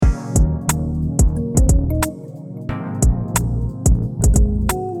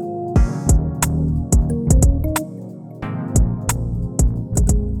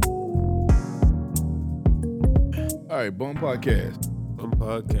right, Bum Podcast. Bum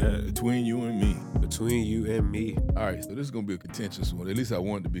Podcast. Between you and me. Between you and me. All right, so this is gonna be a contentious one. At least I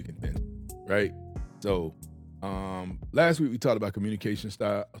want it to be contentious, right? So, last week we talked about communication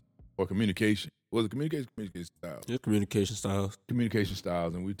style or communication. Was it communication? Communication styles. Your communication styles. Communication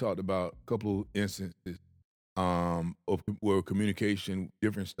styles, and we talked about a couple of instances of where communication,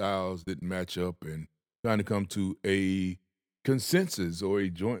 different styles didn't match up, and trying to come to a consensus or a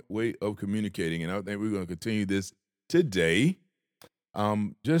joint way of communicating. And I think we're going to continue this today.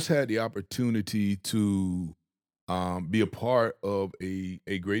 Just had the opportunity to be a part of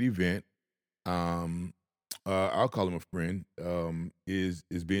a great event. I'll call him a friend. Is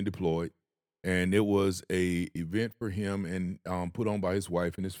being deployed, and it was a event for him and put on by his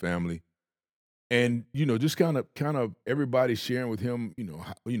wife and his family. And just kind of everybody sharing with him,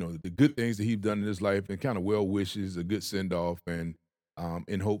 the good things that he's done in his life, and kind of well wishes, a good send off, and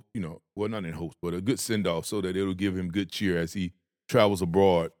in hope, well, not in hopes, but a good send off, so that it'll give him good cheer as he travels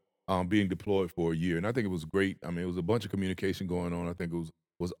abroad, being deployed for a year. And I think it was great. I mean, it was a bunch of communication going on. I think it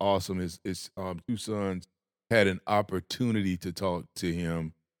was awesome. His two sons had an opportunity to talk to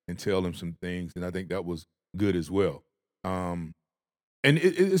him and tell him some things, and I think that was good as well. And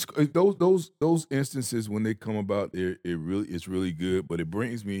it's those instances when they come about, it's really good. But it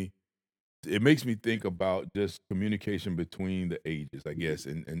makes me think about just communication between the ages, I guess,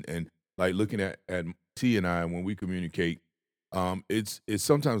 and like looking at T and I when we communicate, it's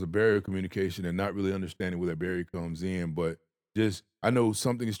sometimes a barrier of communication and not really understanding where that barrier comes in. But just I know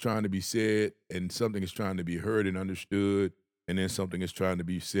something is trying to be said and something is trying to be heard and understood, and then something is trying to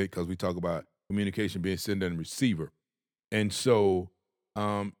be said, because we talk about communication being sender and receiver, and so.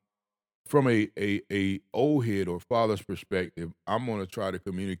 From a old head or father's perspective, I'm gonna try to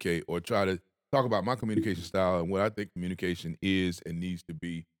communicate or try to talk about my communication style and what I think communication is and needs to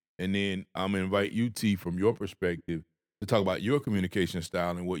be. And then I'm gonna invite you, T, from your perspective, to talk about your communication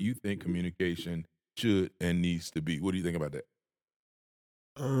style and what you think communication should and needs to be. What do you think about that?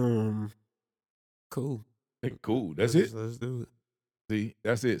 Cool. Hey, cool. That's it. Let's do it. See,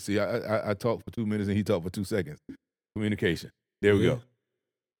 that's it. See, I talked for 2 minutes and he talked for 2 seconds. Communication. There we go.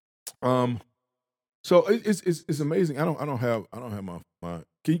 So it's amazing. I don't have my.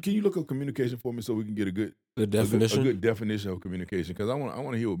 Can you look up communication for me so we can get a good definition? A good definition of communication, because I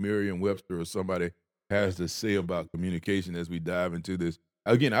want to hear what Merriam-Webster or somebody has to say about communication as we dive into this.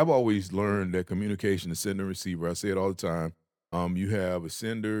 Again, I've always learned that communication is sender and receiver. I say it all the time. You have a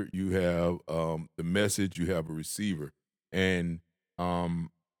sender, you have the message, you have a receiver, and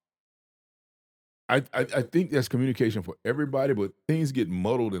I think that's communication for everybody, but things get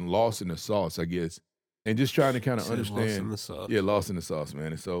muddled and lost in the sauce, I guess. And just trying to kind of understand. Lost in the sauce. Yeah, lost in the sauce, man.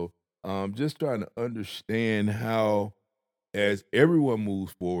 And so just trying to understand how, as everyone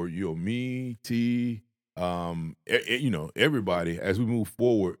moves forward, me, T, everybody, as we move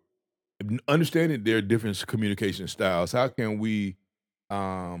forward, understanding their different communication styles, how can we,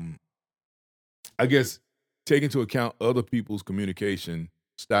 I guess, take into account other people's communication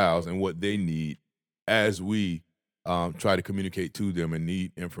styles and what they need as we try to communicate to them and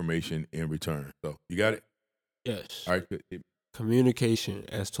need information in return. So you got it? Yes. All right, good. Communication,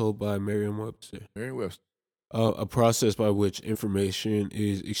 as told by Merriam-Webster. Merriam-Webster. A process by which information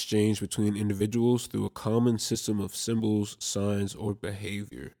is exchanged between individuals through a common system of symbols, signs, or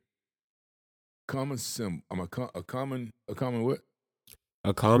behavior. Common symbol. A common what?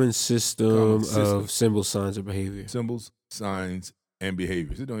 A common system of symbols, signs, or behavior. Symbols, signs, and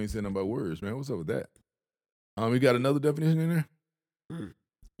behaviors. It don't even say nothing about words, man. What's up with that? We got another definition in there?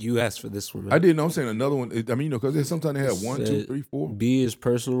 You asked for this one, man. I didn't know. I'm saying another one. I mean, because sometimes they have 1, 2, 3, 4. B is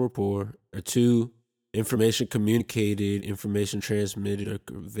personal rapport, or 2, information communicated, information transmitted or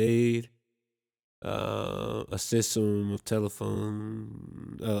conveyed. A system as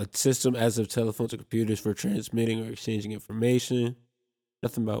of telephones or computers for transmitting or exchanging information.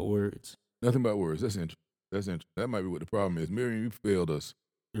 Nothing about words. Nothing about words. That's interesting. That might be what the problem is. Miriam, you failed us.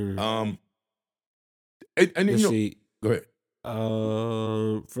 Mm. Let's see. Go ahead.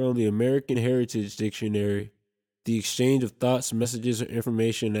 From the American Heritage Dictionary, the exchange of thoughts, messages, or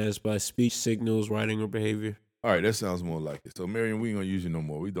information as by speech, signals, writing, or behavior. All right, that sounds more like it. So, Miriam, we ain't gonna use you no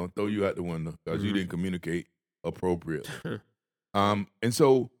more. We don't throw you out the window because you didn't communicate appropriately. And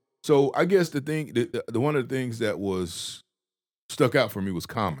so I guess the one of the things that was stuck out for me was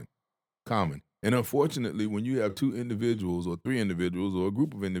common. And unfortunately, when you have 2 individuals or 3 individuals or a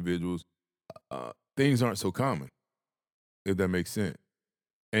group of individuals, things aren't so common, if that makes sense.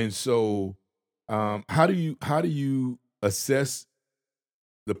 And so, how do you assess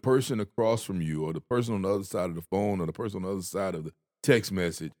the person across from you, or the person on the other side of the phone, or the person on the other side of the text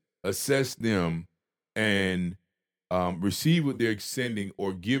message? Assess them and receive what they're sending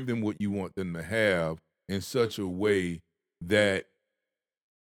or give them what you want them to have in such a way that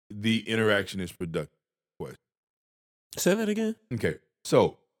the interaction is productive. What? Say that again. Okay.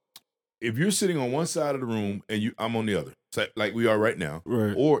 So if you're sitting on one side of the room and I'm on the other, like we are right now,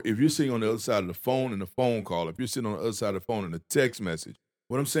 Right. or if you're sitting on the other side of the phone in a phone call, if you're sitting on the other side of the phone in a text message,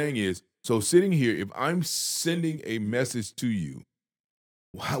 what I'm saying is, so sitting here, if I'm sending a message to you,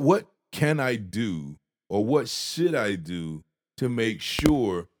 what can I do or what should I do to make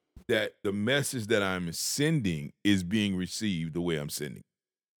sure that the message that I'm sending is being received the way I'm sending,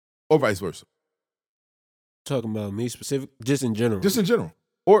 or vice versa? Talking about me specific, just in general. Just in general.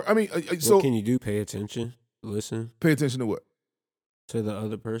 Or, I mean, so what can you do? Pay attention, listen pay attention to what? to the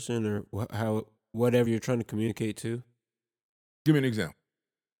other person, or whatever you're trying to communicate to. Give me an example.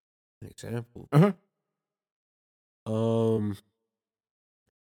 An example. Uh-huh.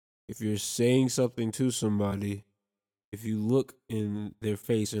 If you're saying something to somebody, if you look in their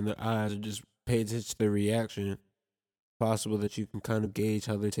face and their eyes and just pay attention to their reaction, possible that you can kind of gauge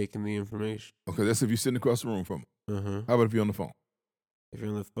how they're taking the information. Okay, that's if you're sitting across the room from them. How about if you're on the phone? If you're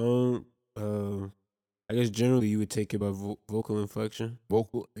on the phone, I guess generally you would take it by vocal inflection.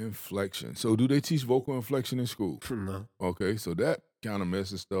 Vocal inflection. So do they teach vocal inflection in school? No. Okay, so that kind of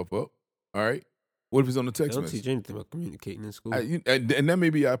messes stuff up. All right. What if it's on the They text don't message? teach anything about communicating in school. And that may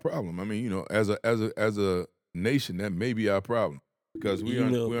be our problem. I mean, as a nation, that may be our problem because we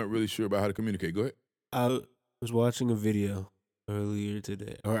aren't really sure about how to communicate. Go ahead. I was watching a video earlier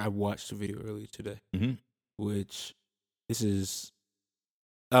today, which this is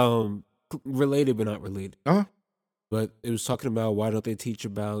related but not related. But it was talking about why don't they teach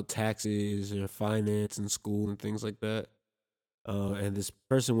about taxes or finance in school and things like that. And this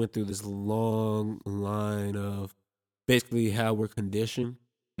person went through this long line of basically how we're conditioned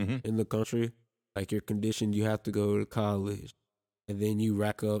in the country. Like you're conditioned, you have to go to college, and then you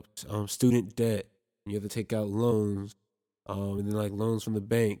rack up student debt, and you have to take out loans, and then like loans from the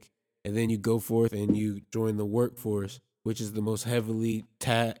bank, and then you go forth and you join the workforce, which is the most heavily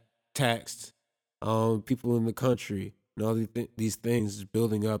taxed people in the country, and all these things is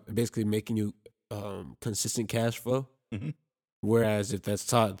building up and basically making you consistent cash flow. Whereas if that's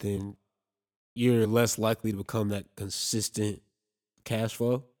taught, then you're less likely to become that consistent cash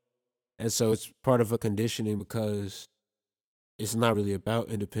flow. And so it's part of a conditioning because it's not really about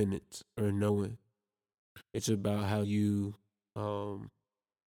independence or knowing. It's about how you, I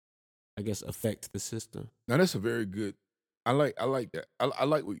guess, affect the system. Now that's a very good. I like that. I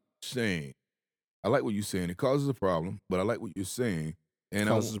like what you're saying. I like what you're saying. It causes a problem, but I like what you're saying. And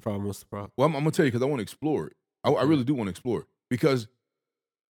causes a problem. What's the problem? Well, I'm gonna tell you because I want to explore it. I really do want to explore it because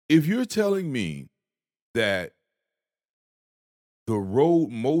if you're telling me that the road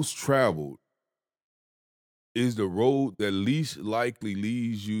most traveled is the road that least likely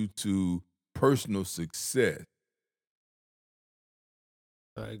leads you to personal success.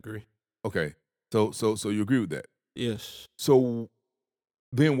 I agree. Okay. So you agree with that? Yes. So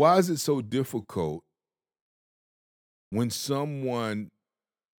then why is it so difficult when someone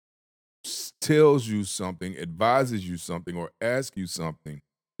tells you something, advises you something, or asks you something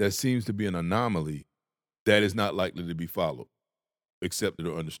that seems to be an anomaly that is not likely to be followed, accepted,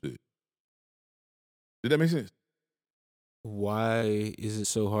 or understood? Did that make sense? Why is it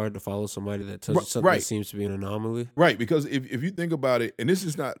so hard to follow somebody that tells you something that seems to be an anomaly? Right, because if you think about it, and this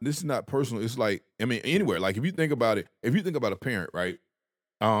is not personal. It's like, I mean, anywhere. Like if you think about it, if you think about a parent, right?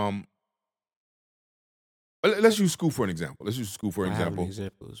 Let's use school for an example. I have an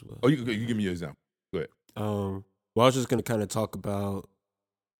example as well. Oh, you give me your example. Go ahead. Well, I was just going to kind of talk about.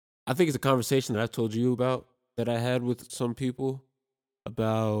 I think it's a conversation that I told you about that I had with some people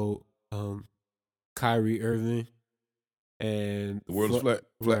about Kyrie Irving. And the world is flat.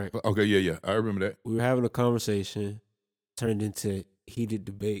 Right. Okay, yeah. I remember that. We were having a conversation, turned into heated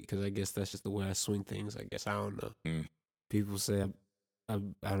debate because I guess that's just the way I swing things. I guess I don't know. People say I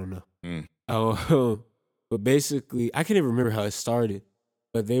don't know. But basically, I can't even remember how it started.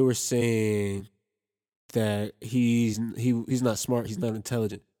 But they were saying that he's not smart, he's not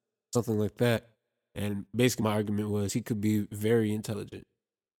intelligent, something like that. And basically, my argument was he could be very intelligent.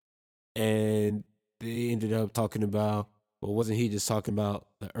 And they ended up talking about, well, wasn't he just talking about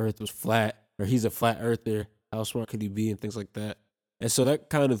the earth was flat, or he's a flat earther, how smart could he be, and things like that. And so that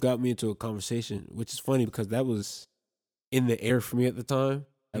kind of got me into a conversation, which is funny because that was in the air for me at the time.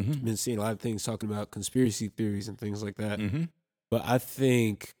 I've been seeing a lot of things talking about conspiracy theories and things like that. But I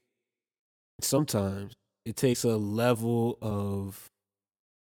think sometimes it takes a level of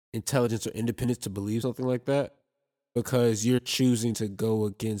intelligence or independence to believe something like that because you're choosing to go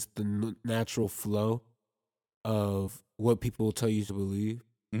against the natural flow of what people tell you to believe.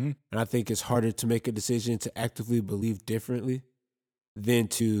 Mhm. And I think it's harder to make a decision to actively believe differently than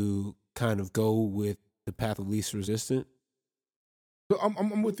to kind of go with the path of least resistance. So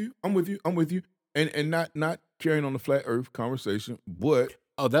I'm with you. I'm with you. And not carrying on the flat Earth conversation, but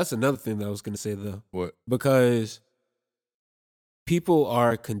Oh, that's another thing that I was going to say, though, what? because people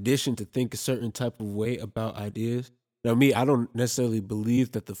are conditioned to think a certain type of way about ideas. Now, me, I don't necessarily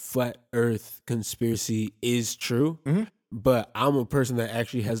believe that the flat Earth conspiracy is true, Mhm. but I'm a person that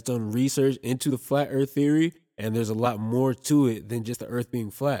actually has done research into the flat Earth theory, and there's a lot more to it than just the Earth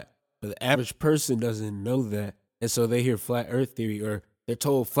being flat. But the average person doesn't know that, and so they hear flat Earth theory, or they're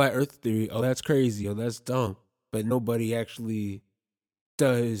told flat Earth theory. Oh, that's crazy. Oh, that's dumb. But nobody actually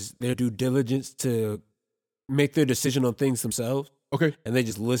does their due diligence to make their decision on things themselves, Okay. and they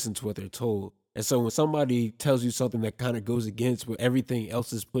just listen to what they're told. And so when somebody tells you something that kind of goes against what everything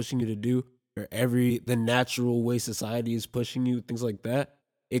else is pushing you to do, or the natural way society is pushing you, things like that,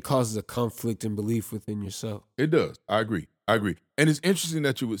 it causes a conflict in belief within yourself. It does. I agree. I agree. And it's interesting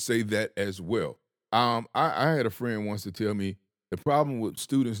that you would say that as well. I had a friend once to tell me the problem with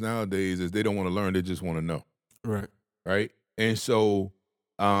students nowadays is they don't want to learn, they just want to know. Right. Right. And so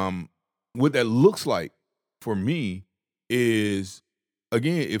um what that looks like for me is,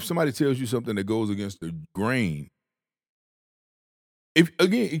 again, if somebody tells you something that goes against the grain, if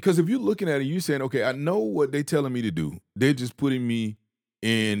again, because if you're looking at it, you're saying, okay, I know what they're telling me to do. They're just putting me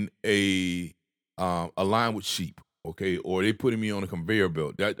in a line with sheep, okay, or they putting me on a conveyor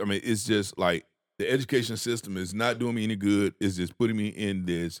belt. That, I mean, it's just like the education system is not doing me any good. It's just putting me in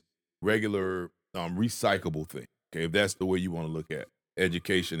this regular recyclable thing. Okay, if that's the way you want to look at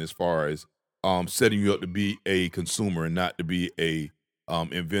education, as far as setting you up to be a consumer and not to be a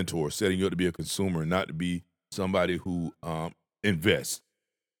inventor, setting you up to be a consumer and not to be somebody who invest.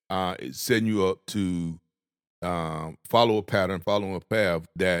 It's setting you up to follow a pattern, follow a path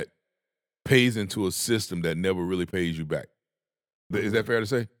that pays into a system that never really pays you back. Is that fair to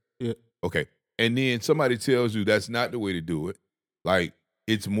say? Yeah. Okay. And then somebody tells you that's not the way to do it. Like,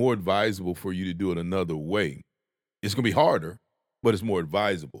 it's more advisable for you to do it another way. It's going to be harder, but it's more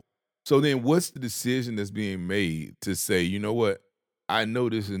advisable. So then what's the decision that's being made to say, you know what? I know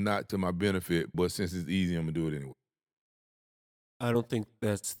this is not to my benefit, but since it's easy, I'm going to do it anyway. I don't think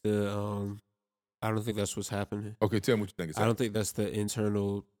that's the I don't think that's what's happening. Okay, tell me what you think is I don't happening. think that's the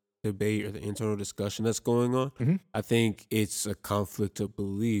internal debate or the internal discussion that's going on. Mhm. I think it's a conflict of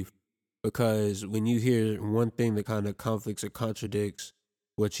belief, because when you hear one thing that kind of conflicts or contradicts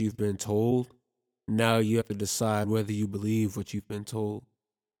what you've been told, now you have to decide whether you believe what you've been told.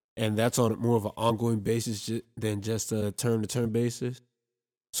 And that's on more of an ongoing basis than just a term to term basis.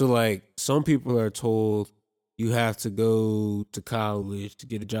 So, like, some people are told you have to go to college to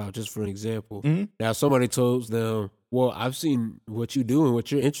get a job, just for an example. Mhm. Now, somebody tells them, well, I've seen what you do and what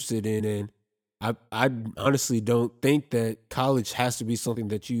you're interested in, and I honestly don't think that college has to be something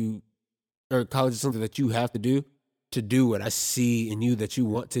that college is something that you have to do what I see in you that you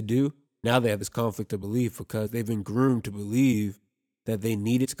want to do. Now they have this conflict of belief because they've been groomed to believe that they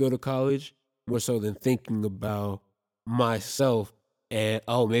needed to go to college more so than thinking about myself and,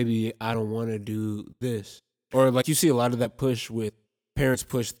 oh, maybe I don't want to do this. Or like you see a lot of that push with parents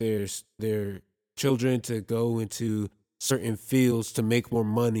push their children to go into certain fields to make more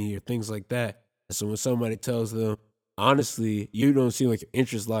money or things like that. And so when somebody tells them, honestly, you don't seem like your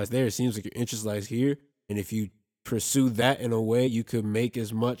interest lies there. It seems like your interest lies here. And if you pursue that in a way, you could make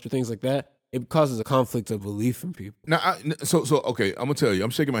as much or things like that. It causes a conflict of belief in people. Now, so okay, I'm gonna tell you, I'm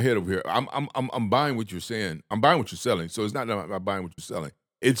shaking my head over here. I'm buying what you're saying. I'm buying what you're selling. So it's not that I'm buying what you're selling.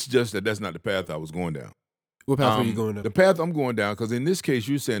 It's just that that's not the path I was going down. What path are you going The down? path I'm going down, because in this case,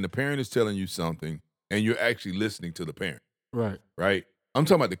 you're saying the parent is telling you something, and you're actually listening to the parent, Right. right? I'm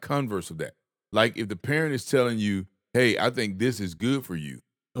talking about the converse of that. Like, if the parent is telling you, "Hey, I think this is good for you,"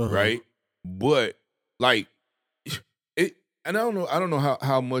 Uh-huh. right? But like it, and I don't know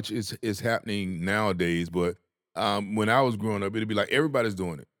how much is happening nowadays, but when I was growing up, it'd be like everybody's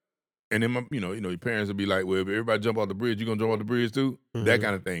doing it. And then your parents would be like, "Well, if everybody jump off the bridge, you gonna jump off the bridge too?" That Mhm.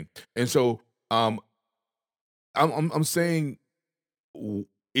 kind of thing. And so, I'm saying,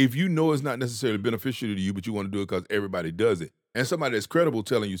 if you know it's not necessarily beneficial to you, but you want to do it because everybody does it, and somebody that's credible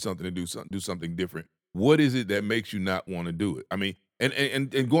telling you something to do something different, what is it that makes you not want to do it? I mean,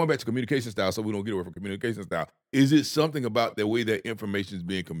 and going back to communication style, so we don't get away from communication style, is it something about the way that information is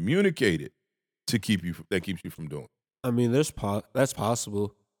being communicated that keeps you from doing it? I mean, that's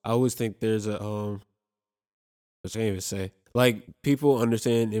possible. I always think there's a what I can't even say. Like, people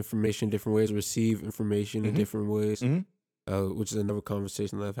understand information different ways, receive information in Mhm. different ways, Mhm. which is another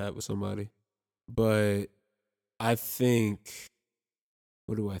conversation that I've had with somebody. But I think.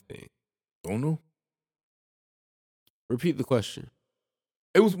 What do I think? Don't know. Repeat the question.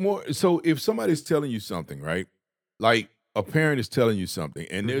 It was more so if somebody's telling you something, right? Like a parent is telling you something,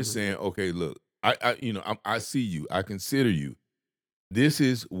 and they're saying, "Okay, look, I see you, I consider you. This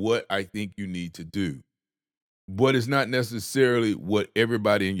is what I think you need to do." But it's not necessarily what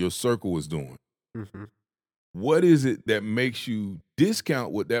everybody in your circle is doing. Mm-hmm. What is it that makes you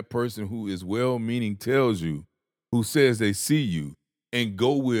discount what that person who is well-meaning tells you, who says they see you, and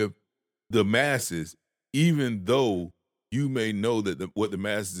go with the masses, even though you may know that what the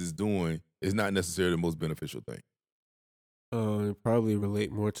masses is doing is not necessarily the most beneficial thing? Probably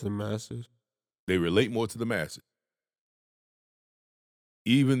relate more to the masses. They relate more to the masses,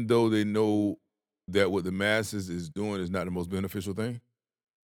 even though they know that what the masses is doing is not the most beneficial thing.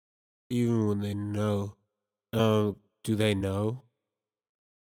 Even when they know. Do they know?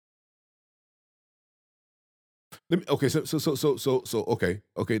 Okay,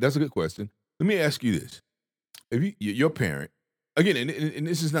 okay, that's a good question. Let me ask you this: if your parent, again, and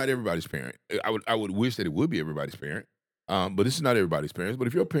this is not everybody's parent. I would wish that it would be everybody's parent, but this is not everybody's parents. But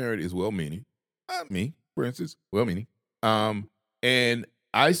if your parent is well-meaning, me, for instance, well-meaning, um, and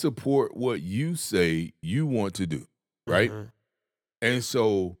I support what you say you want to do, right? Uh-huh. And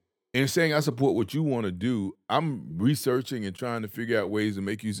so, in saying I support what you want to do, I'm researching and trying to figure out ways to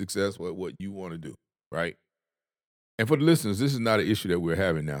make you successful at what you want to do, right? And for the listeners, this is not an issue that we're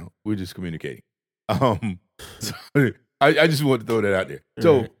having now. We're just communicating. So I just want to throw that out there.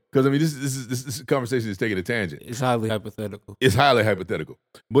 So, Right. because I mean, this conversation is taking a tangent. It's highly hypothetical. It's highly hypothetical.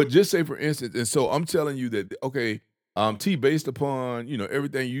 But just say, for instance, and so I'm telling you that, okay, T, based upon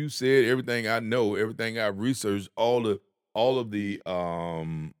everything you said, everything I know, everything I've researched, all of the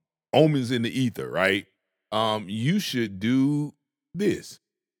omens in the ether, right? You should do this,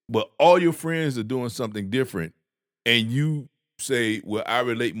 but all your friends are doing something different, and you say, "Well, I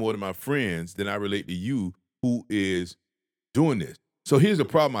relate more to my friends than I relate to you, who is doing this." So here's the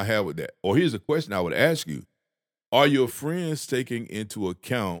problem I have with that, or here's a question I would ask you: are your friends taking into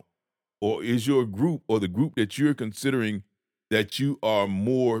account, or is your group or the group that you're considering that you are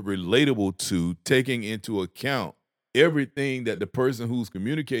more relatable to taking into account everything that the person who's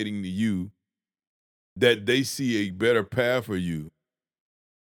communicating to you that they see a better path for you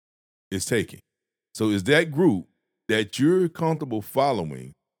is taking? So is that group that you're comfortable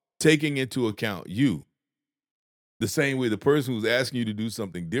following taking into account you the same way the person who's asking you to do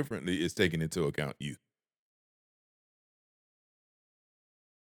something differently is taking into account you?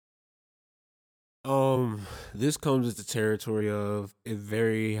 This comes with the territory of it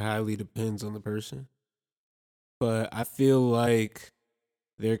very highly depends on the person. But I feel like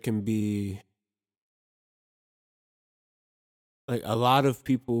there can be like a lot of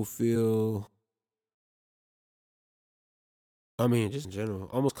people feel just in general,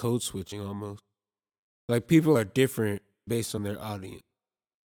 almost code switching almost. Like people are different based on their audience.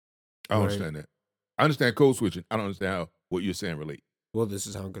 I don't Right. understand that. I understand code switching. I don't understand how what you're saying relate. Well, this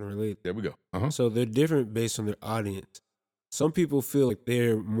is how I'm gonna relate. There we go. Uh-huh. So they're different based on their audience. Some people feel like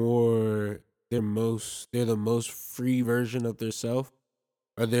they're the most free version of their self,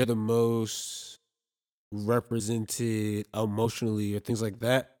 or they're the most represented emotionally or things like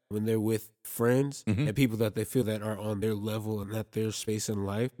that when they're with friends Mhm. and people that they feel that are on their level and at their space in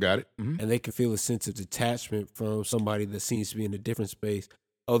life. Got it. Mhm. And they can feel a sense of detachment from somebody that seems to be in a different space.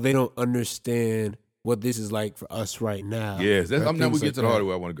 Oh, they don't understand what this is like for us right now. Yes, that's, or now we things get like to the heart that. of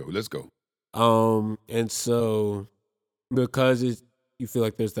where I want to go. Let's go. And so because you feel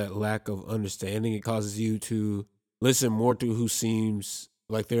like there's that lack of understanding, it causes you to listen more to who seems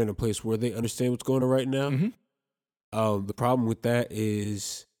like they're in a place where they understand what's going on right now. Mhm. The problem with that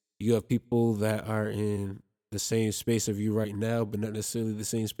is you have people that are in the same space of you right now, but not necessarily the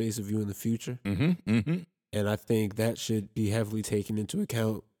same space of you in the future. Mhm. Mhm. And I think that should be heavily taken into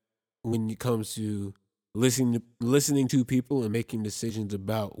account when it comes to listening to people and making decisions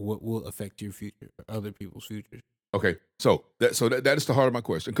about what will affect your future or other people's futures. Okay. So that is the heart of my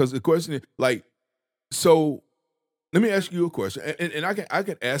question, because the question is like, so let me ask you a question, and I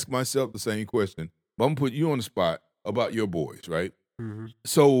can ask myself the same question, but I'm gonna put you on the spot about your boys, right? Mm-hmm.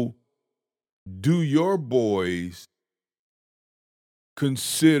 So, do your boys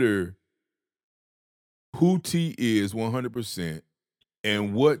consider who T is 100%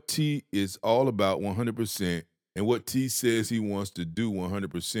 and what T is all about 100% and what T says he wants to do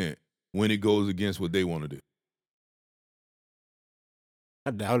 100% when it goes against what they want to do?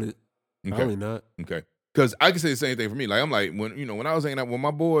 I doubt it. Okay. Probably not. Okay. Because I can say the same thing for me. Like, I'm like, when I was hanging out with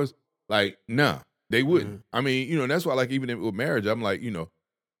my boys, like, nah, they wouldn't. Mhm. I mean, and that's why, like, even with marriage, I'm like,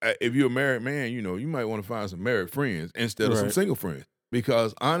 if you're a married man, you might want to find some married friends instead of some Right. single friends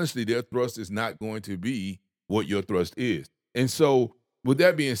because honestly, their thrust is not going to be what your thrust is. And so, with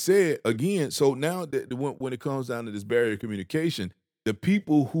that being said, again, so now that when it comes down to this barrier of communication, the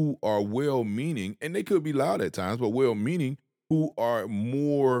people who are well-meaning, and they could be loud at times, but well-meaning, who are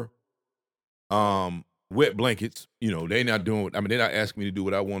more wet blankets, they're not doing. I mean, they're not asking me to do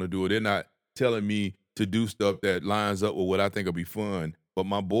what I want to do. Or they're not telling me to do stuff that lines up with what I think will be fun. But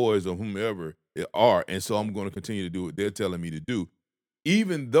my boys or whomever they are, and so I'm going to continue to do what they're telling me to do.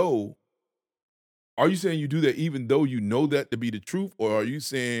 Even though, are you saying you do that even though you know that to be the truth, or are you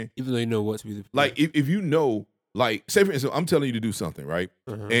saying Even though you know what to be the like if you know, like say for instance, I'm telling you to do something, right?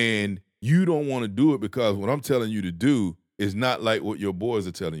 Uh-huh. And you don't want to do it because what I'm telling you to do is not like what your boys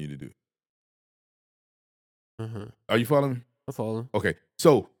are telling you to do. Uh-huh. Are you following me? I follow. Okay.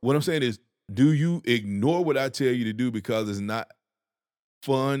 So what I'm saying is, do you ignore what I tell you to do because it's not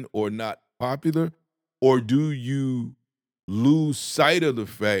fun or not popular? Or do you lose sight of the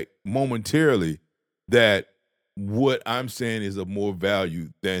fact momentarily that what I'm saying is of more value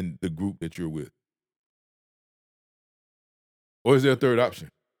than the group that you're with? Or is there a third option?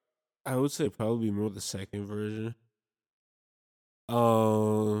 I would say probably more the second version.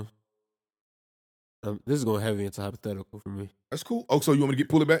 This is going heavy into hypothetical for me. That's cool. Oh, so you want me to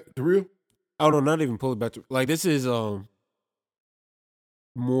pull it back to real? Oh no, not even pull it back to like this is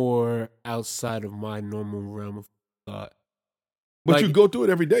more outside of my normal realm of thought. But Like- you go through it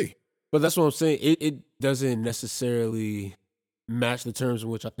every day. But that's what I'm saying. It doesn't necessarily match the terms in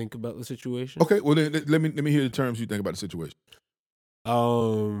which I think about the situation. Okay, well then let me hear the terms you think about the situation.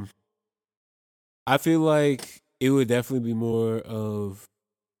 I feel like it would definitely be more of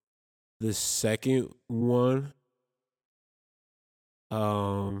the second one.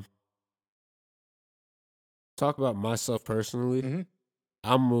 Talk about myself personally. Mhm.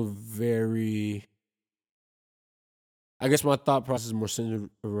 I'm I guess my thought process is more centered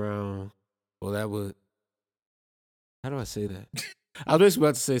around, how do I say that? I was basically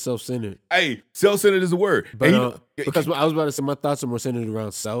about to say self-centered. Hey, self-centered is a word. But And because I was about to say my thoughts are more centered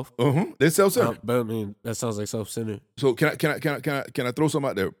around self. they're self-centered. But I mean, that sounds like self-centered. So can I throw something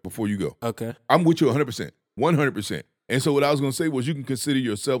out there before you go? Okay. I'm with you 100%, 100%. And so what I was going to say was you can consider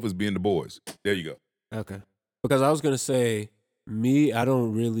yourself as being the boys. There you go. Okay. Because I was going to say, me, I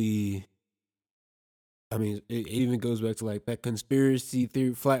don't really, I mean, it even goes back to like that conspiracy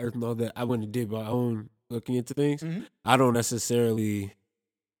theory, flat earth and all that. I went and did my own looking into things. Mhm. I don't necessarily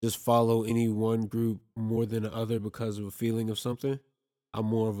just follow any one group more than the other because of a feeling of something. I'm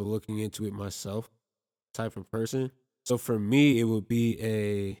more of a looking into it myself type of person. So for me, it would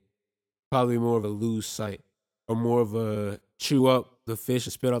be probably more of a lose sight or more of a chew up the fish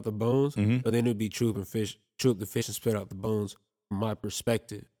and spit out the bones. Mhm. But then it would be chew up the fish and spit out the bones from my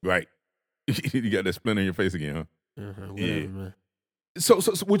perspective. Right. You got that splinter in your face again, huh? Whatever, Yeah. man. So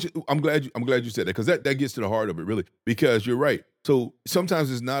which I'm glad you said that because that gets to the heart of it really because you're right. So sometimes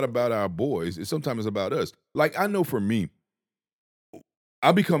it's not about our boys. Sometimes it's about us. Like I know for me,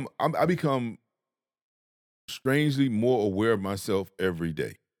 I become strangely more aware of myself every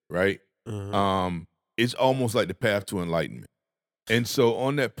day. Right. Uh-huh. It's almost like the path to enlightenment. And so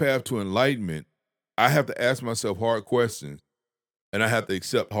on that path to enlightenment, I have to ask myself hard questions and I have to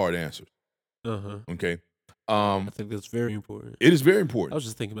accept hard answers. Uh-huh. Okay. I think that's very important. It is very I important. was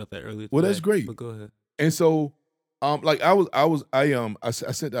just thinking about that earlier. Well, that's today, great. But go ahead. And so, like I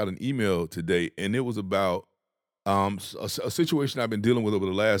sent out an email today, and it was about a situation I've been dealing with over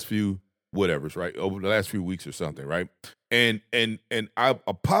the last few whatevers, right? Over the last few weeks or something, right? And I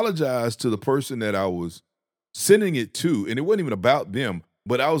apologized to the person that I was sending it to, and it wasn't even about them,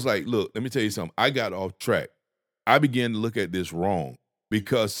 but I was like, look, let me tell you something. I got off track. I began to look at this wrong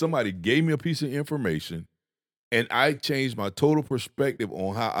because somebody gave me a piece of information. And I changed my total perspective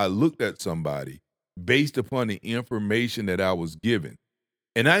on how I looked at somebody based upon the information that I was given.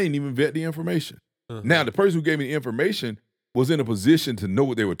 And I didn't even vet the information. Uh-huh. Now, the person who gave me the information was in a position to know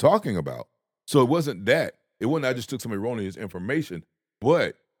what they were talking about. So it wasn't that. It wasn't I just took some erroneous information.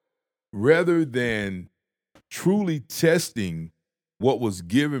 But rather than truly testing what was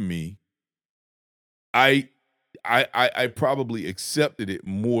given me, I probably accepted it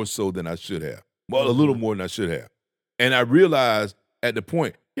more so than I should have. Well, a little more than I should have. And I realized at the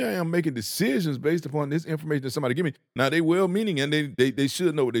point, here I am making decisions based upon this information that somebody give me. Now, they well-meaning and they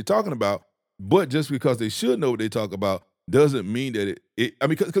should know what they're talking about. But just because they should know what they talk about doesn't mean that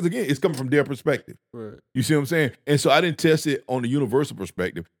because again, it's coming from their perspective. Right. You see what I'm saying? And so I didn't test it on the universal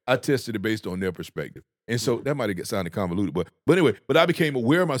perspective. I tested it based on their perspective. And so that might have sounded convoluted. But anyway, I became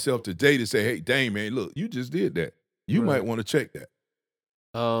aware of myself today to say, hey, dang, man, look, you just did that. You might want to check that.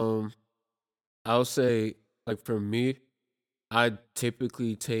 I would say, like for me, I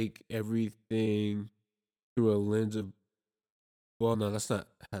typically take everything through a lens of. Well, no, that's not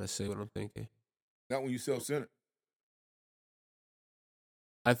how to say what I'm thinking. Not when you self-centered.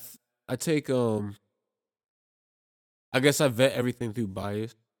 I th- I take I guess I vet everything through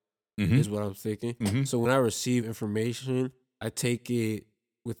bias Mm-hmm. is what I'm thinking. Mm-hmm. So when I receive information, I take it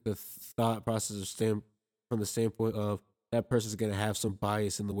with the thought process of from the standpoint of that person's gonna have some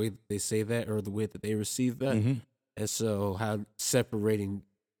bias in the way that they say that or the way that they receive that, Mm-hmm. and so how separating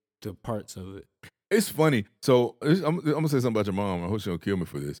the parts of it. It's funny. So I'm gonna say something about your mom. I hope she don't kill me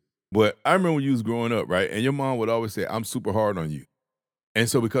for this. But I remember when you was growing up, right? And your mom would always say, "I'm super hard on you." And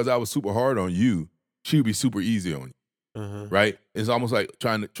so because I was super hard on you, she would be super easy on you, Uh-huh. right? It's almost like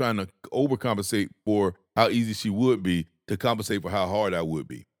trying to overcompensate for how easy she would be to compensate for how hard I would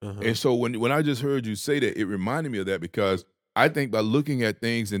be. Uh-huh. And so when I just heard you say that, it reminded me of that because I think by looking at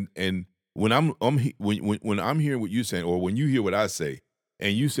things and when when I'm hearing what you're saying, or when you hear what I say,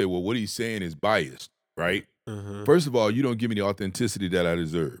 and you say, well, what he's saying is biased, right? Uh-huh. First of all, you don't give me the authenticity that I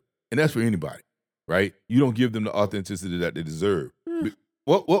deserve. And that's for anybody, right? You don't give them the authenticity that they deserve.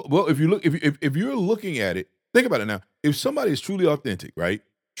 Well, if you look, if you're looking at it, think about it now. If somebody is truly authentic, right?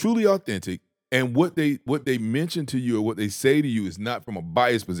 Truly authentic, and what they mention to you or what they say to you is not from a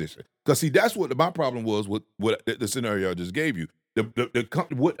biased position. Because see, that's what my problem was with what the scenario I just gave you.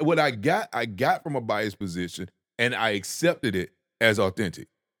 What I got from a biased position, and I accepted it as authentic.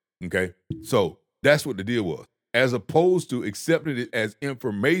 Okay, so that's what the deal was, as opposed to accepting it as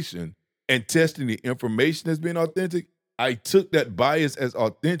information and testing the information as being authentic. I took that bias as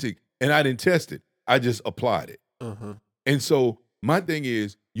authentic and I didn't test it. I just applied it. Uh-huh. And so my thing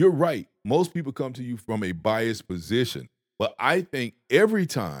is, you're right. Most people come to you from a biased position. But I think every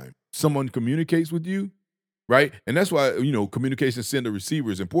time someone communicates with you, right? And that's why, communication sender receiver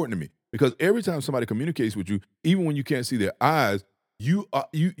is important to me. Because every time somebody communicates with you, even when you can't see their eyes,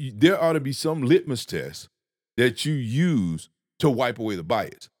 there ought to be some litmus test that you use to wipe away the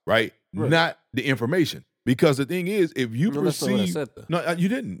bias, right? Not the information. Because the thing is, if you That's not what I perceive, said, though. no, you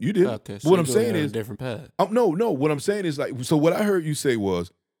didn't. You didn't. Okay, But so what you're I'm going saying down a is, different path. no. What I'm saying is like, so what I heard you say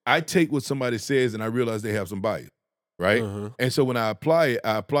was, I take what somebody says and I realize they have some bias, right? Uh-huh. And so when I apply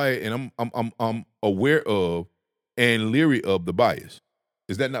it, and I'm aware of and leery of the bias.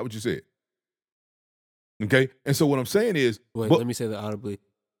 Is that not what you said? Okay. And so what I'm saying is, Wait, let me say that audibly.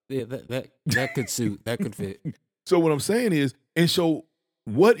 Yeah, that could suit. That could fit. So what I'm saying is, and so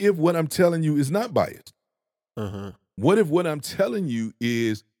what if what I'm telling you is not biased? Uh-huh. What if what I'm telling you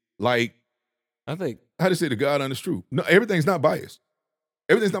is like, I think, how to say the God honest truth? No, everything's not biased.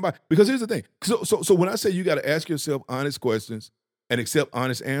 Everything's not biased. Because here's the thing. So when I say you got to ask yourself honest questions and accept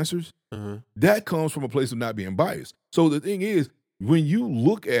honest answers, uh-huh, that comes from a place of not being biased. So the thing is, when you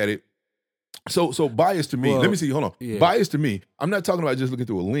look at it, so bias to me, Well, let me see, hold on. yeah. Bias to me, I'm not talking about just looking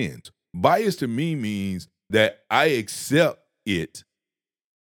through a lens. Bias to me means that I accept it,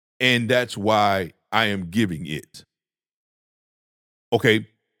 and that's why I am giving it. Okay,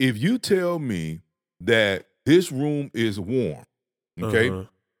 if you tell me that this room is warm, okay, Uh-huh.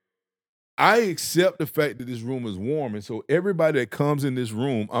 I accept the fact that this room is warm, and so everybody that comes in this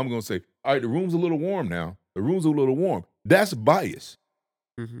room, I'm going to say, all right, the room's a little warm now. The room's a little warm. That's bias.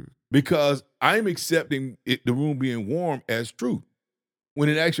 Mm-hmm. Because I'm accepting the room being warm as truth. When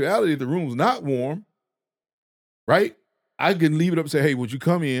in actuality, the room's not warm, right? I can leave it up and say, hey, would you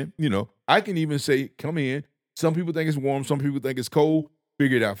come in? I can even say, come in. Some people think it's warm. Some people think it's cold.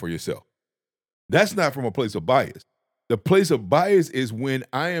 Figure it out for yourself. That's not from a place of bias. The place of bias is when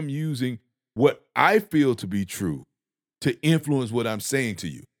I am using what I feel to be true to influence what I'm saying to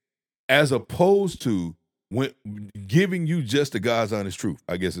you, as opposed to when giving you just the God's honest truth,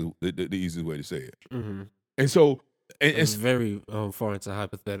 I guess is the easiest way to say it. Mm-hmm. And so, It's very far into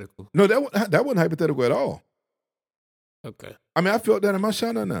hypothetical. no, that wasn't hypothetical at all. Okay. I mean, I felt that in my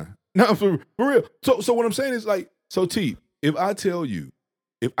shana now. No, for real. So what I'm saying is like, so T, if I tell you,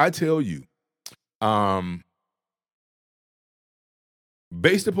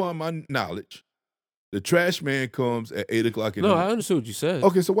 based upon my knowledge, the trash man comes at 8:00 in the No, morning. I understood what you said.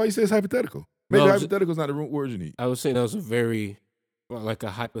 Okay, so why you say it's hypothetical? Maybe No, hypothetical is not the word you need. I was saying that was a very, like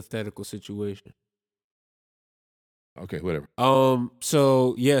a hypothetical situation. Okay, whatever.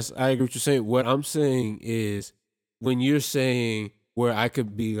 So yes, I agree with what you're saying. What I'm saying is, when you're saying where I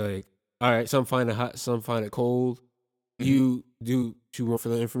could be like, all right, some find it hot, some find it cold. Mhm. You do what you want for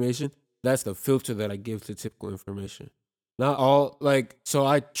the information. That's the filter that I give to typical information. Not all, like, so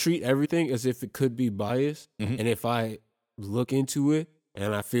I treat everything as if it could be biased. Mhm. And if I look into it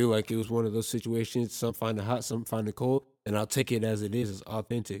and I feel like it was one of those situations, some find it hot, some find it cold, and I'll take it as it is. It's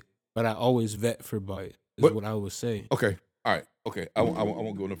authentic, but I always vet for bias. Is But what I was saying. okay, all right, okay. I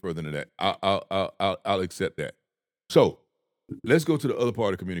won't go no further than that. I'll accept that. So let's go to the other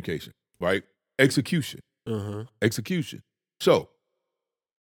part of communication, right? Execution. Execution. So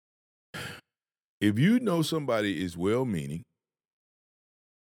if you know somebody is well-meaning,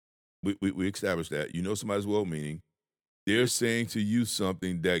 we established that. You know somebody's well-meaning. They're saying to you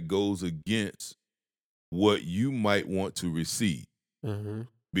something that goes against what you might want to receive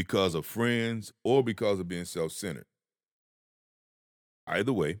because of friends or because of being self-centered.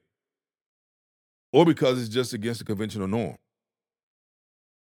 Either way. Or because it's just against the conventional norm.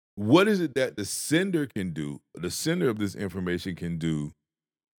 What is it that the sender can do, the sender of this information can do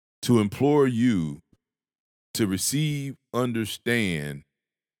to implore you to receive, understand,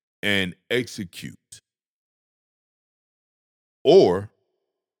 and execute? Or,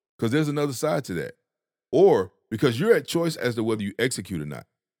 because there's another side to that. Or, because you're at choice as to whether you execute or not.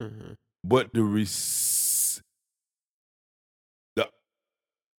 But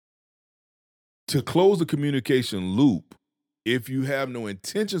to close the communication loop, if you have no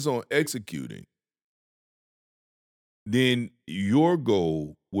intentions on executing, then your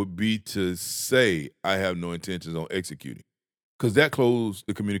goal would be to say, I have no intentions on executing. Because that closes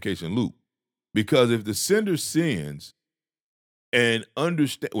the communication loop. Because if the sender sends and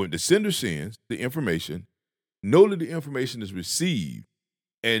understand, when the sender sends the information, know that the information is received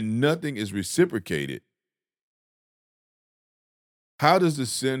and nothing is reciprocated, how does the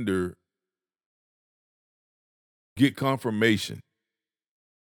sender get confirmation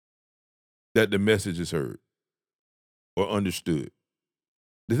that the message is heard or understood?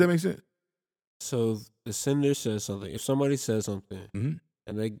 Does that make sense? So the sender says something. If somebody says something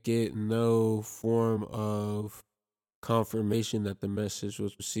and they get no form of confirmation that the message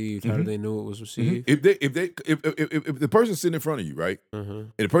was received, how do they know it was received? If the person's sitting in front of you, right?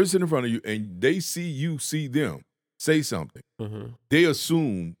 And the person's sitting in front of you and they see them say something, they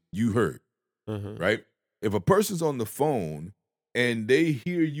assume you heard, right? If a person's on the phone and they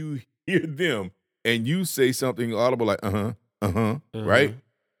hear you hear them and you say something audible like, right?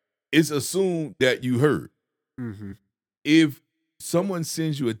 It's assumed that you heard. If someone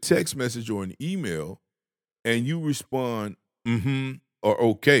sends you a text message or an email and you respond, or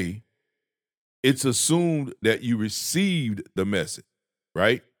okay, it's assumed that you received the message,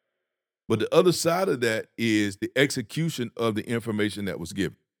 right? But the other side of that is the execution of the information that was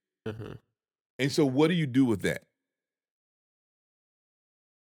given. And so what do you do with that?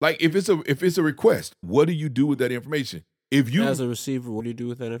 Like if it's a request, what do you do with that information? If you As a receiver, what do you do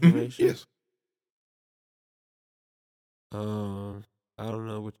with that information? Yes. I don't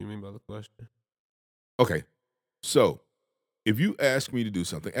know what you mean by the question. Okay. So if you ask me to do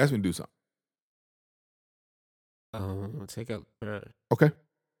something, ask me to do something. Take out the trash. Okay.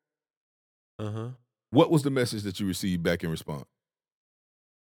 What was the message that you received back in response?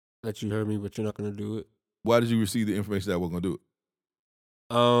 That you heard me, but you're not gonna do it. Why did you receive the information that I wasn't gonna do it?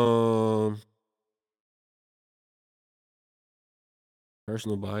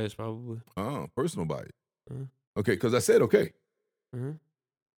 Personal bias, probably. Oh, personal bias. Okay, because I said okay.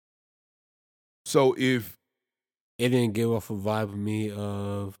 So if it didn't give off a vibe of me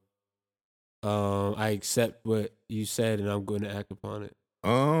of I accept what you said and I'm going to act upon it.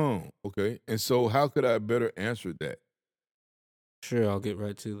 Oh, okay. And so how could I better answer that? Sure, I'll get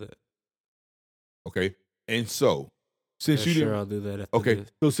right to that. Okay. And so since you didn't I'll do that after Okay.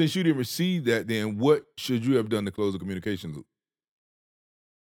 this. So since you didn't receive that, then what should you have done to close the communication loop?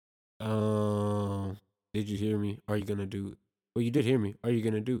 Did you hear me? Are you gonna do it? Well, you did hear me. Are you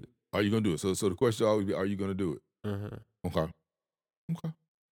gonna do it? Are you gonna do it? So the question always be, are you gonna do it? Okay. Okay.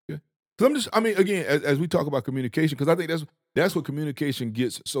 Yeah. Because again, as we talk about communication, because I think that's what communication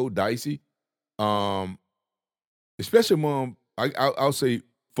gets so dicey. Especially among I'll say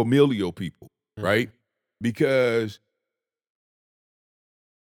familial people, right? Because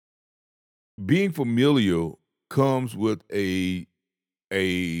being familial comes with a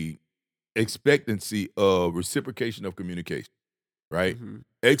expectancy of reciprocation of communication, right?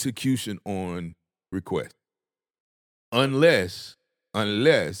 Execution on request. Unless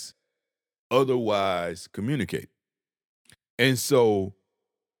otherwise communicate. And so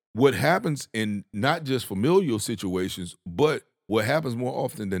what happens in not just familial situations, but what happens more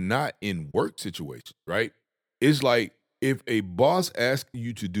often than not in work situations, right? It's like if a boss asks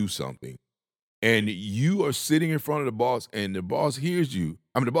you to do something and you are sitting in front of the boss and the boss hears you,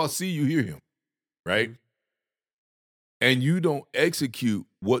 the boss see you hear him, right? And you don't execute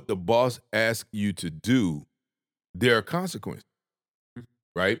what the boss asks you to do, there are consequences,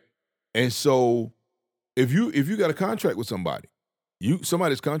 right? And so if you got a contract with somebody,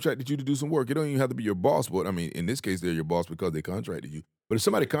 somebody's contracted you to do some work. It don't even have to be your boss, but I mean, in this case, they're your boss because they contracted you. But if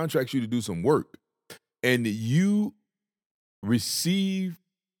somebody contracts you to do some work and you receive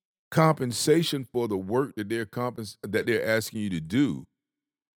compensation for the work that they're asking you to do,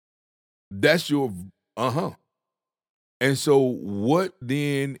 that's your And so what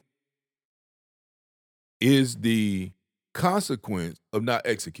then is the consequence of not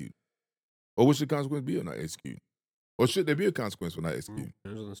executing? Or what should the consequence be of not executing? Or should there be a consequence for not executing?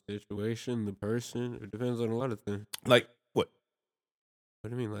 Depends on the situation, the person. It depends on a lot of things. Like what?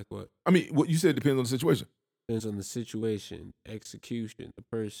 What do you mean, like what? I mean, what you said depends on the situation. Depends on the situation, execution, the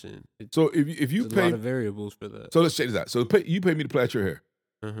person. So if you There's pay a lot of variables for that. So let's check this out. So you pay me to plait your hair,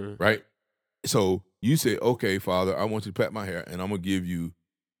 right? So you say, okay, Father, I want you to plait my hair, and I'm gonna give you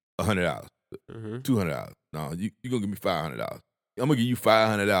 $100, $200. No, you're gonna give me $500. I'm gonna give you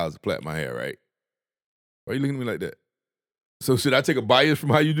 $500 to plait my hair, right? Why are you looking at me like that? So should I take a bias from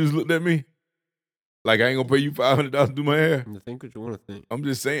how you just looked at me? Like I ain't gonna pay you $500 to do my hair? Think what you want to think. I'm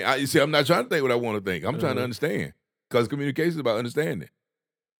just saying. You see, I'm not trying to think what I want to think. I'm trying to understand, because communication is about understanding.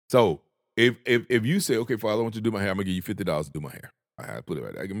 So if you say, okay, Father, I want you to do my hair, I'm gonna give you $50 to do my hair. I put it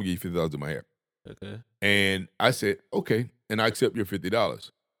right there. I'm gonna give you $50 to do my hair. Okay. And I said, okay, and I accept your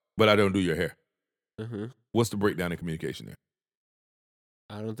 $50, but I don't do your hair. What's the breakdown in communication there?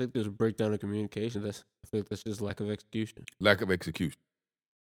 I don't think there's a breakdown in communication. I think that's just lack of execution. Lack of execution.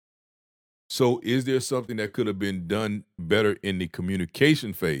 So is there something that could have been done better in the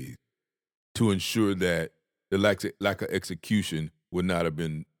communication phase to ensure that the lack of execution would not have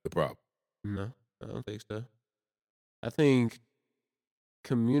been the problem? No, I don't think so. I think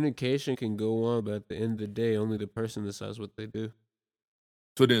communication can go on, but at the end of the day, only the person decides what they do.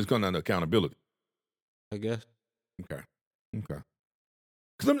 So then it's coming down to accountability, I guess. Okay. Because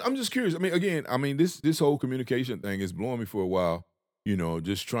I'm just curious. I mean, again, this whole communication thing is blowing me for a while.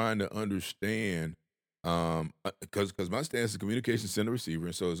 Just trying to understand. Because my stance is communication sender receiver,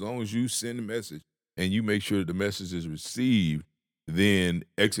 and so as long as you send a message and you make sure that the message is received, then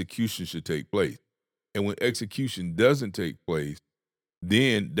execution should take place. And when execution doesn't take place,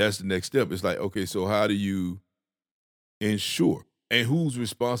 then that's the next step. It's like, okay, so how do you ensure? And whose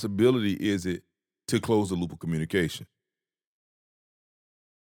responsibility is it to close the loop of communication?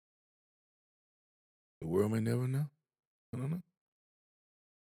 The world may never know. I don't know.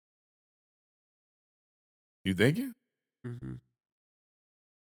 You thinking? I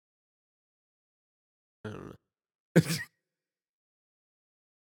don't know.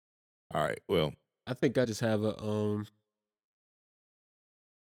 All right. Well, I think I just have a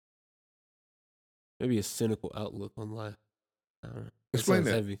maybe a cynical outlook on life. I don't know. Explain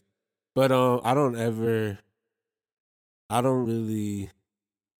that. Heavy. But I don't really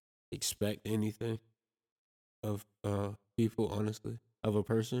expect anything of people, honestly, of a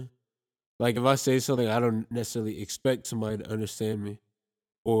person. Like if I say something, I don't necessarily expect somebody to understand me,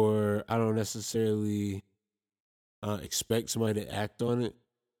 or I don't necessarily expect somebody to act on it.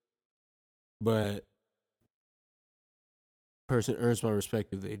 But person earns my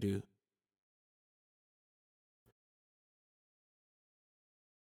respect if they do.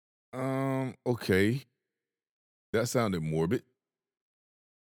 Okay. That sounded morbid.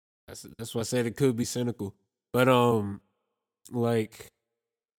 That's why I said it could be cynical. But like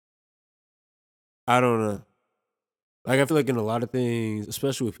I don't know. Like I feel like in a lot of things,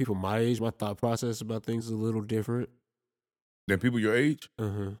 especially with people my age, my thought process about things is a little different than people your age.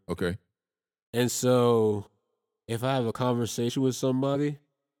 Okay. And so, if I have a conversation with somebody,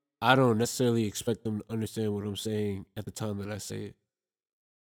 I don't necessarily expect them to understand what I'm saying at the time that I say it.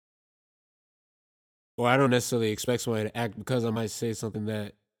 Or I don't necessarily expect somebody to act because I might say something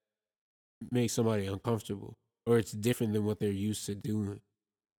that makes somebody uncomfortable, or it's different than what they're used to doing.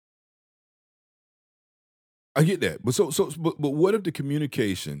 I get that. But what if the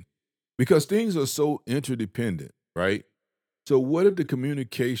communication, because things are so interdependent, right? So what if the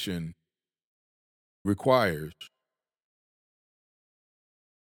communication requires,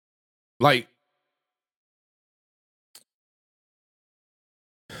 like,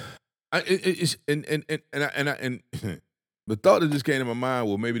 the thought that just came to my mind,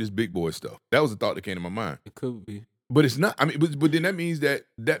 well, maybe this big boy stuff. That was the thought that came to my mind. It could be, but it's not. I mean, but then that means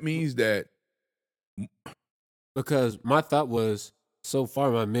that because my thought was, so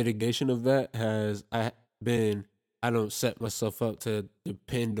far my mitigation of that has I don't set myself up to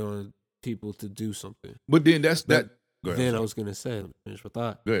depend on people to do something. But then that's that. Then I was gonna say, finish my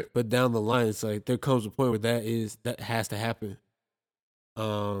thought. Go ahead. But down the line, it's like there comes a point where that has to happen.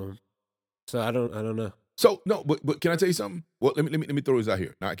 So I don't know. So no, but can I tell you something? Well, let me throw this out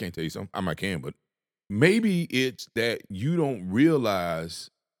here. No, I can't tell you something. I can, but maybe it's that you don't realize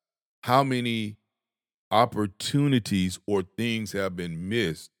how many opportunities or things have been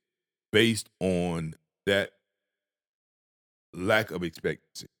missed based on that lack of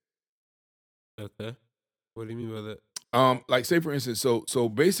expectancy. Okay. What do you mean by that? Like say for instance, so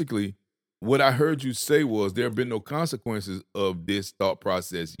basically what I heard you say was there have been no consequences of this thought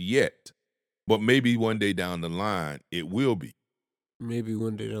process yet, but maybe one day down the line it will be. Maybe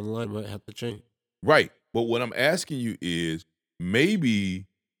one day down the line might have to change. Right. But what I'm asking you is maybe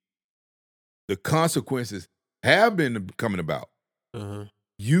the consequences have been coming about. Uh-huh.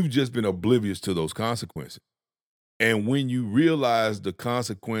 You've just been oblivious to those consequences. And when you realize the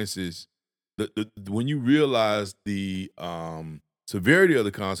consequences, when you realize the severity of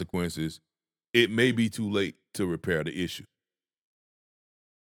the consequences, it may be too late to repair the issue.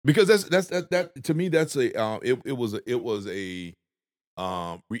 Because that to me that's it was a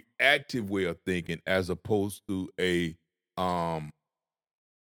reactive way of thinking as opposed to a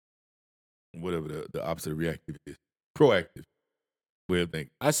whatever the opposite of reactive is, proactive way of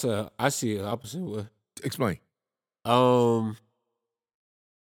thinking. I see it opposite way. Explain.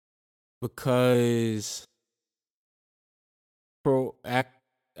 Because I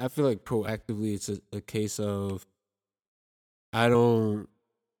feel like proactively it's a case of I don't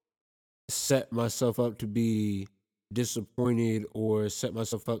set myself up to be disappointed or set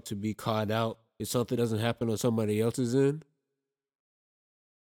myself up to be caught out if something doesn't happen on somebody else's end.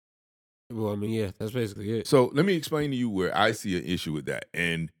 Well, I mean, yeah, that's basically it. So let me explain to you where I see an issue with that.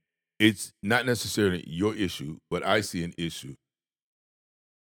 And it's not necessarily your issue, but I see an issue.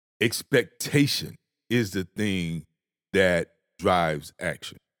 Expectation is the thing that drives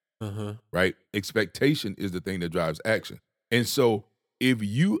action, right? Expectation is the thing that drives action. And so if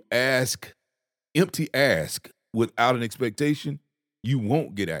you empty ask without an expectation, you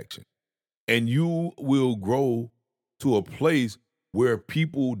won't get action. And you will grow to a place where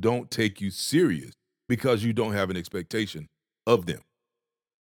people don't take you serious because you don't have an expectation of them.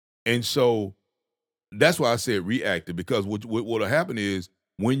 And so that's why I said reactive, because what'll happen is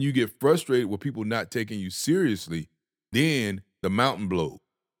when you get frustrated with people not taking you seriously, then the mountain blows.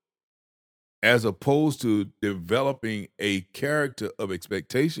 As opposed to developing a character of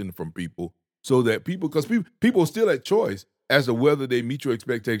expectation from people so that because people are still at choice as to whether they meet your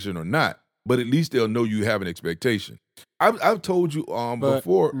expectation or not, but at least they'll know you have an expectation. I've told you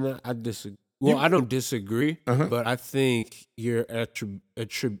before. No, I disagree. Well, I don't disagree, but I think you're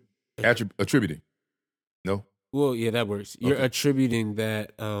attributing. No? Well, yeah, that works. You're attributing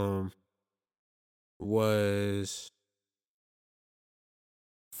that was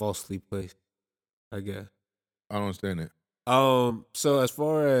falsely placed, I guess. I don't understand that. So as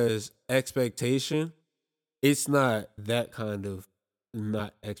far as expectation, it's not that kind of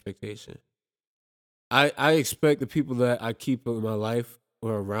not expectation. I expect the people that I keep in my life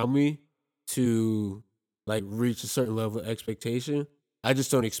or around me to like reach a certain level of expectation. I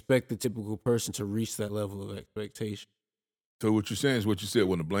just don't expect the typical person to reach that level of expectation. So what you're saying is what you said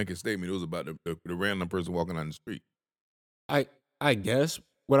when the blanket statement, it was about the random person walking down the street. I guess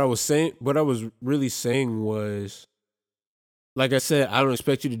what I was really saying was, like I said, I don't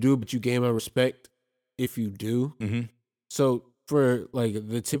expect you to do it, but you gain my respect if you do. Mm-hmm. So for like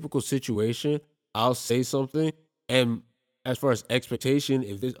the typical situation, I'll say something, and as far as expectation,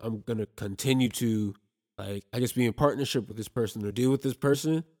 I'm gonna continue to like I guess be in partnership with this person or deal with this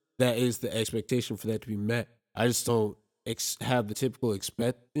person, that is the expectation for that to be met. I just don't have the typical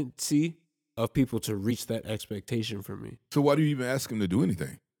expectancy of people to reach that expectation from me. So why do you even ask them to do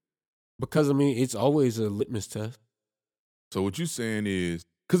anything? Because I mean, it's always a litmus test. So what you're saying is,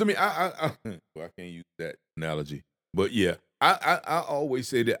 because I mean, I well, I can't use that analogy, but yeah, I always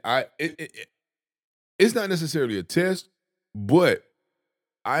say that it's not necessarily a test, but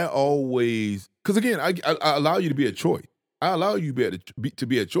I always, because again, I allow you to be a choice. I allow you to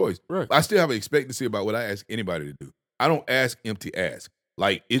be a choice. Right. I still have an expectancy about what I ask anybody to do. I don't ask empty ask.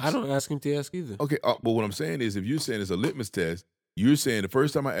 Like I don't ask empty ask either. Okay, but what I'm saying is, if you're saying it's a litmus test, you're saying the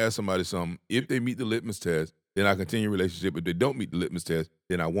first time I ask somebody something, if they meet the litmus test, then I continue a relationship. If they don't meet the litmus test,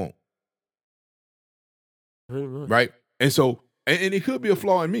 then I won't. Pretty much. Right? And so, and it could be a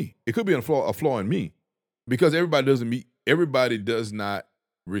flaw in me. It could be a flaw in me, because everybody does not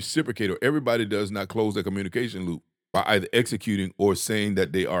reciprocate, or everybody does not close their communication loop by either executing or saying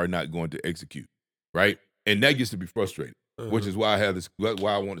that they are not going to execute. Right? And that gets to be frustrating, which is why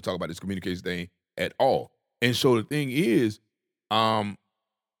why I want to talk about this communication thing at all. And so the thing is, but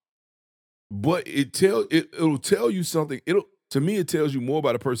it'll tell you something. To me, it tells you more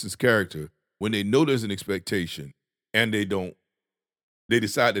about a person's character when they know there's an expectation and they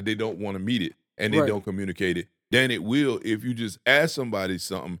decide that they don't want to meet it, and they Right. don't communicate it than it will if you just ask somebody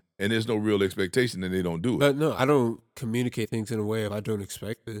something and there's no real expectation and they don't do it. But no, I don't communicate things in a way if I don't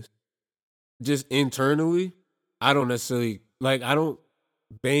expect this. Just internally, I don't necessarily I don't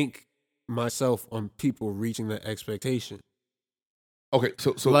bank myself on people reaching that expectation. Okay,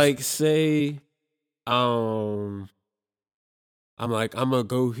 so Say, I'm like, I'm gonna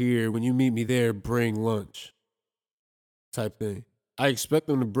go here. When you meet me there, bring lunch, type thing. I expect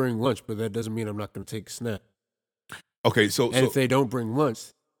them to bring lunch, but that doesn't mean I'm not gonna take a snack. okay, And if they don't bring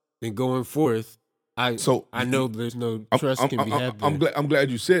lunch, then going forth, I know there's no trust can be had there. I'm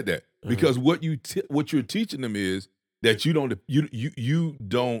glad you said that because what you're teaching them is that you don't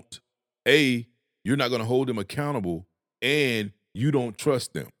you're not going to hold them accountable and you don't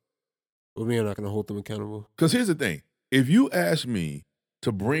trust them. What do you mean I'm not gonna hold them accountable? Because here's the thing: if you ask me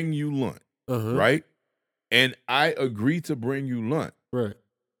to bring you lunch, right, and I agree to bring you lunch, Right.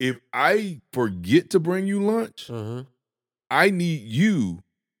 if I forget to bring you lunch, I need you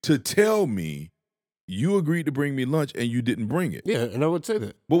to tell me you agreed to bring me lunch and you didn't bring it. Yeah, and I would say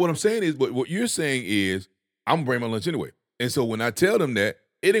that. But what I'm saying is, what you're saying is, I'm gonna bring my lunch anyway. And so when I tell them that,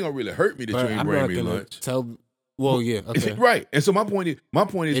 it ain't gonna really hurt me that you ain't bring me lunch. Well, yeah, okay. Right. And so my point is,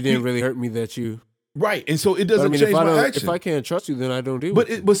 it didn't really hurt me that you. Right. And so it doesn't change my action. If I can't trust you, then I don't do but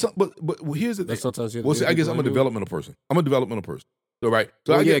it. But here's the thing. Sometimes you I guess I'm a developmental person. So right.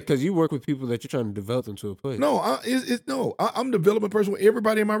 So because you work with people that you're trying to develop them to a place. No, I'm a development person with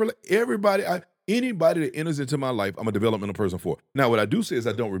everybody in my anybody that enters into my life, I'm a developmental person for. Now, what I do say is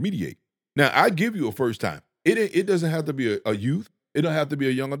I don't remediate. Now, I give you a first time. It doesn't have to be a youth. It don't have to be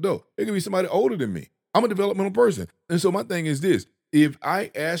a young adult. It can be somebody older than me. I'm a developmental person. And so my thing is this. If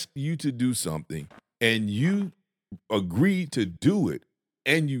I ask you to do something and you agree to do it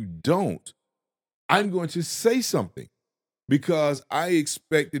and you don't, I'm going to say something because I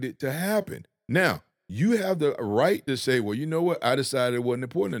expected it to happen. Now, you have the right to say, well, you know what? I decided it wasn't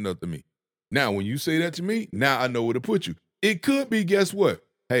important enough to me. Now, when you say that to me, now I know where to put you. It could be, guess what?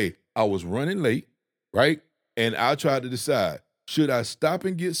 Hey, I was running late, right? And I tried to decide, should I stop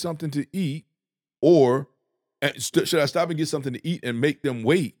and get something to eat or should I stop and get something to eat and make them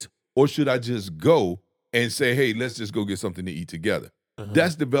wait? Or should I just go and say, hey, let's just go get something to eat together?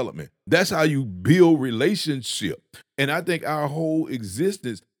 That's development. That's how you build relationship. And I think our whole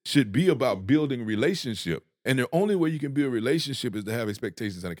existence should be about building relationship. And the only way you can build relationship is to have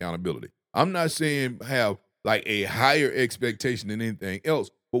expectations and accountability. I'm not saying have like a higher expectation than anything else.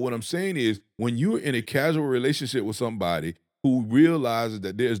 But what I'm saying is when you're in a casual relationship with somebody who realizes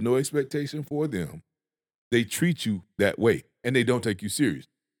that there's no expectation for them, they treat you that way and they don't take you serious.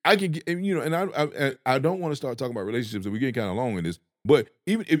 I can get, and I don't want to start talking about relationships, and we're getting kind of long in this. But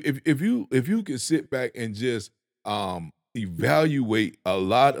even if you can sit back and just evaluate a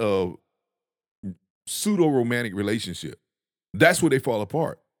lot of pseudo romantic relationships, that's where they fall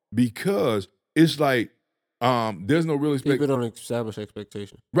apart because it's like there's no real people don't establish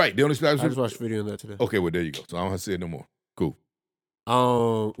expectation. Right, they don't establish. I just watched a video on that today. Okay, well there you go. So I don't have to say it no more. Cool.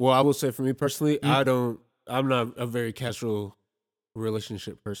 Well, I will say for me personally, I'm not a very casual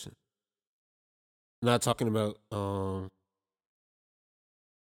relationship person. Not talking about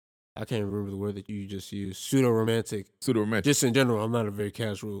I can't remember the word that you just used. Pseudo-romantic. Just in general, I'm not a very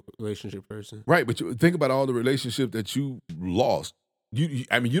casual relationship person. Right, but think about all the relationships that you lost. You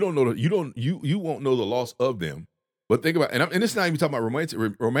don't know you won't know the loss of them. But think about and it's not even talking about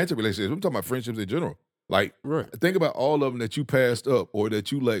romantic relationships. I'm talking about friendships in general. Like, think about all of them that you passed up or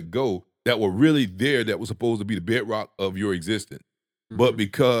that you let go that were really there that was supposed to be the bedrock of your existence. But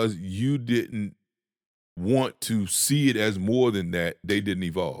because you didn't want to see it as more than that, they didn't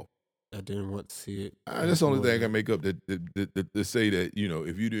evolve. I didn't want to see it. That's the only thing I can make up to say that,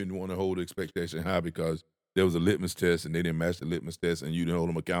 if you didn't want to hold expectation high because there was a litmus test and they didn't match the litmus test and you didn't hold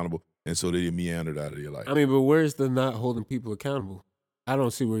them accountable, and so they meandered out of your life. I mean, but where's the not holding people accountable? I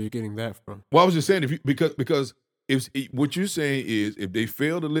don't see where you're getting that from. Well, I was just saying because if what you're saying is if they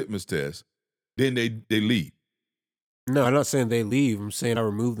fail the litmus test, then they leave. No, I'm not saying they leave. I'm saying I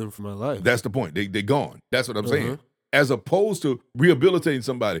remove them from my life. That's the point. They're gone. That's what I'm saying. As opposed to rehabilitating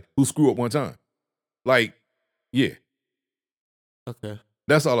somebody who screwed up one time. Like, yeah. Okay.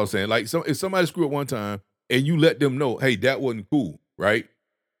 That's all I'm saying. Like, if somebody screwed up one time and you let them know, hey, that wasn't cool, right?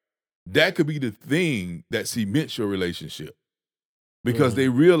 That could be the thing that cements your relationship. Because they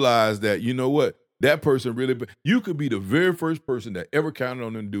realize that, you know what? That person really, you could be the very first person that ever counted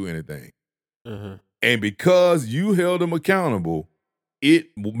on them to do anything. And because you held them accountable, it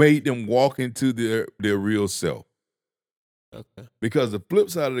made them walk into their real self. Okay. Because the flip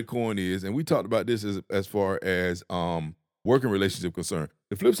side of the coin is, and we talked about this as far as working relationship concern.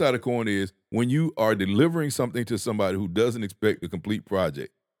 The flip side of the coin is when you are delivering something to somebody who doesn't expect a complete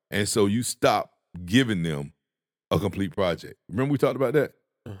project, and so you stop giving them a complete project. Remember we talked about that?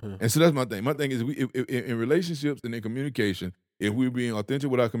 And so that's my thing. My thing is if in relationships and in communication, if we're being authentic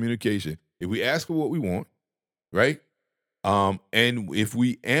with our communication, if we ask for what we want, right? And if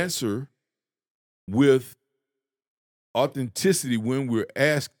we answer with authenticity when we're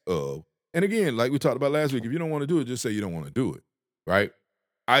asked of, and again, like we talked about last week, if you don't want to do it, just say you don't want to do it, right?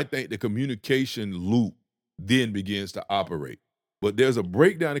 I think the communication loop then begins to operate. But there's a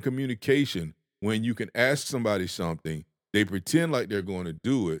breakdown in communication when you can ask somebody something, they pretend like they're going to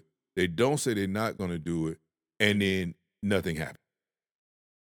do it, they don't say they're not going to do it, and then nothing happens.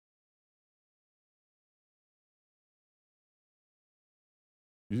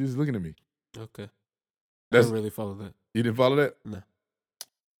 You're just looking at me. Okay. I That's- don't really follow that. You didn't follow that? No.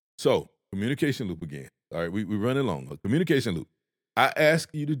 So, communication loop again. All right, we run along. A communication loop. I ask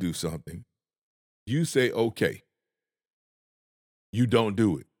you to do something. You say, okay. You don't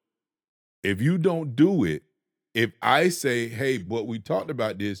do it. If you don't do it, if I say, hey, but we talked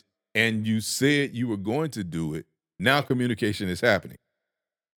about this and you said you were going to do it, now communication is happening.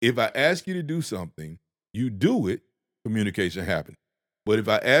 If I ask you to do something, you do it, communication happening. But if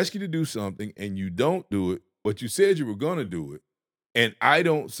I ask you to do something and you don't do it, but you said you were going to do it, and I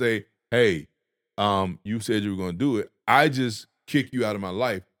don't say, hey, you said you were going to do it, I just kick you out of my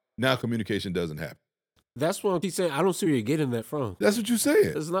life, now communication doesn't happen. That's what I keep saying. I don't see where you're getting that from. That's what you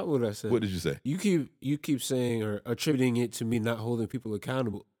said. That's not what I said. What did you say? You keep saying or attributing it to me not holding people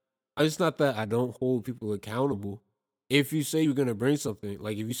accountable. It's not that I don't hold people accountable. If you say you're going to bring something,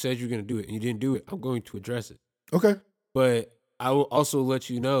 like if you said you're going to do it and you didn't do it, I'm going to address it. Okay. But I will also let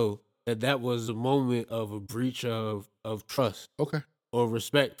you know that was a moment of a breach of trust. Okay. Or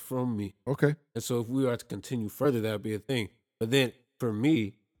respect from me. Okay. And so if we are to continue further, that would be a thing. But then for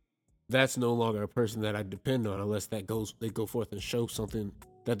me, that's no longer a person that I depend on unless they go forth and show something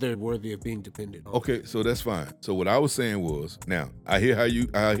that they're worthy of being dependent on. Okay, so that's fine. So what I was saying was, now I hear how you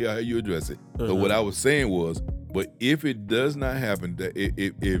address it. So what I was saying was, but if it does not happen, that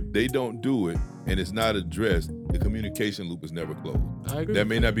if they don't do it and it's not addressed, the communication loop is never closed. I agree. That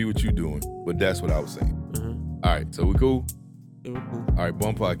may not be what you're doing, but that's what I was saying. All right, so we cool? Yeah, we're cool. All right,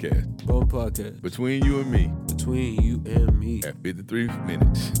 Bum Podcast. Bum Podcast. Between you and me. Between you and me. At 53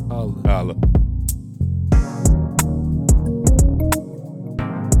 minutes. Holla. Holla.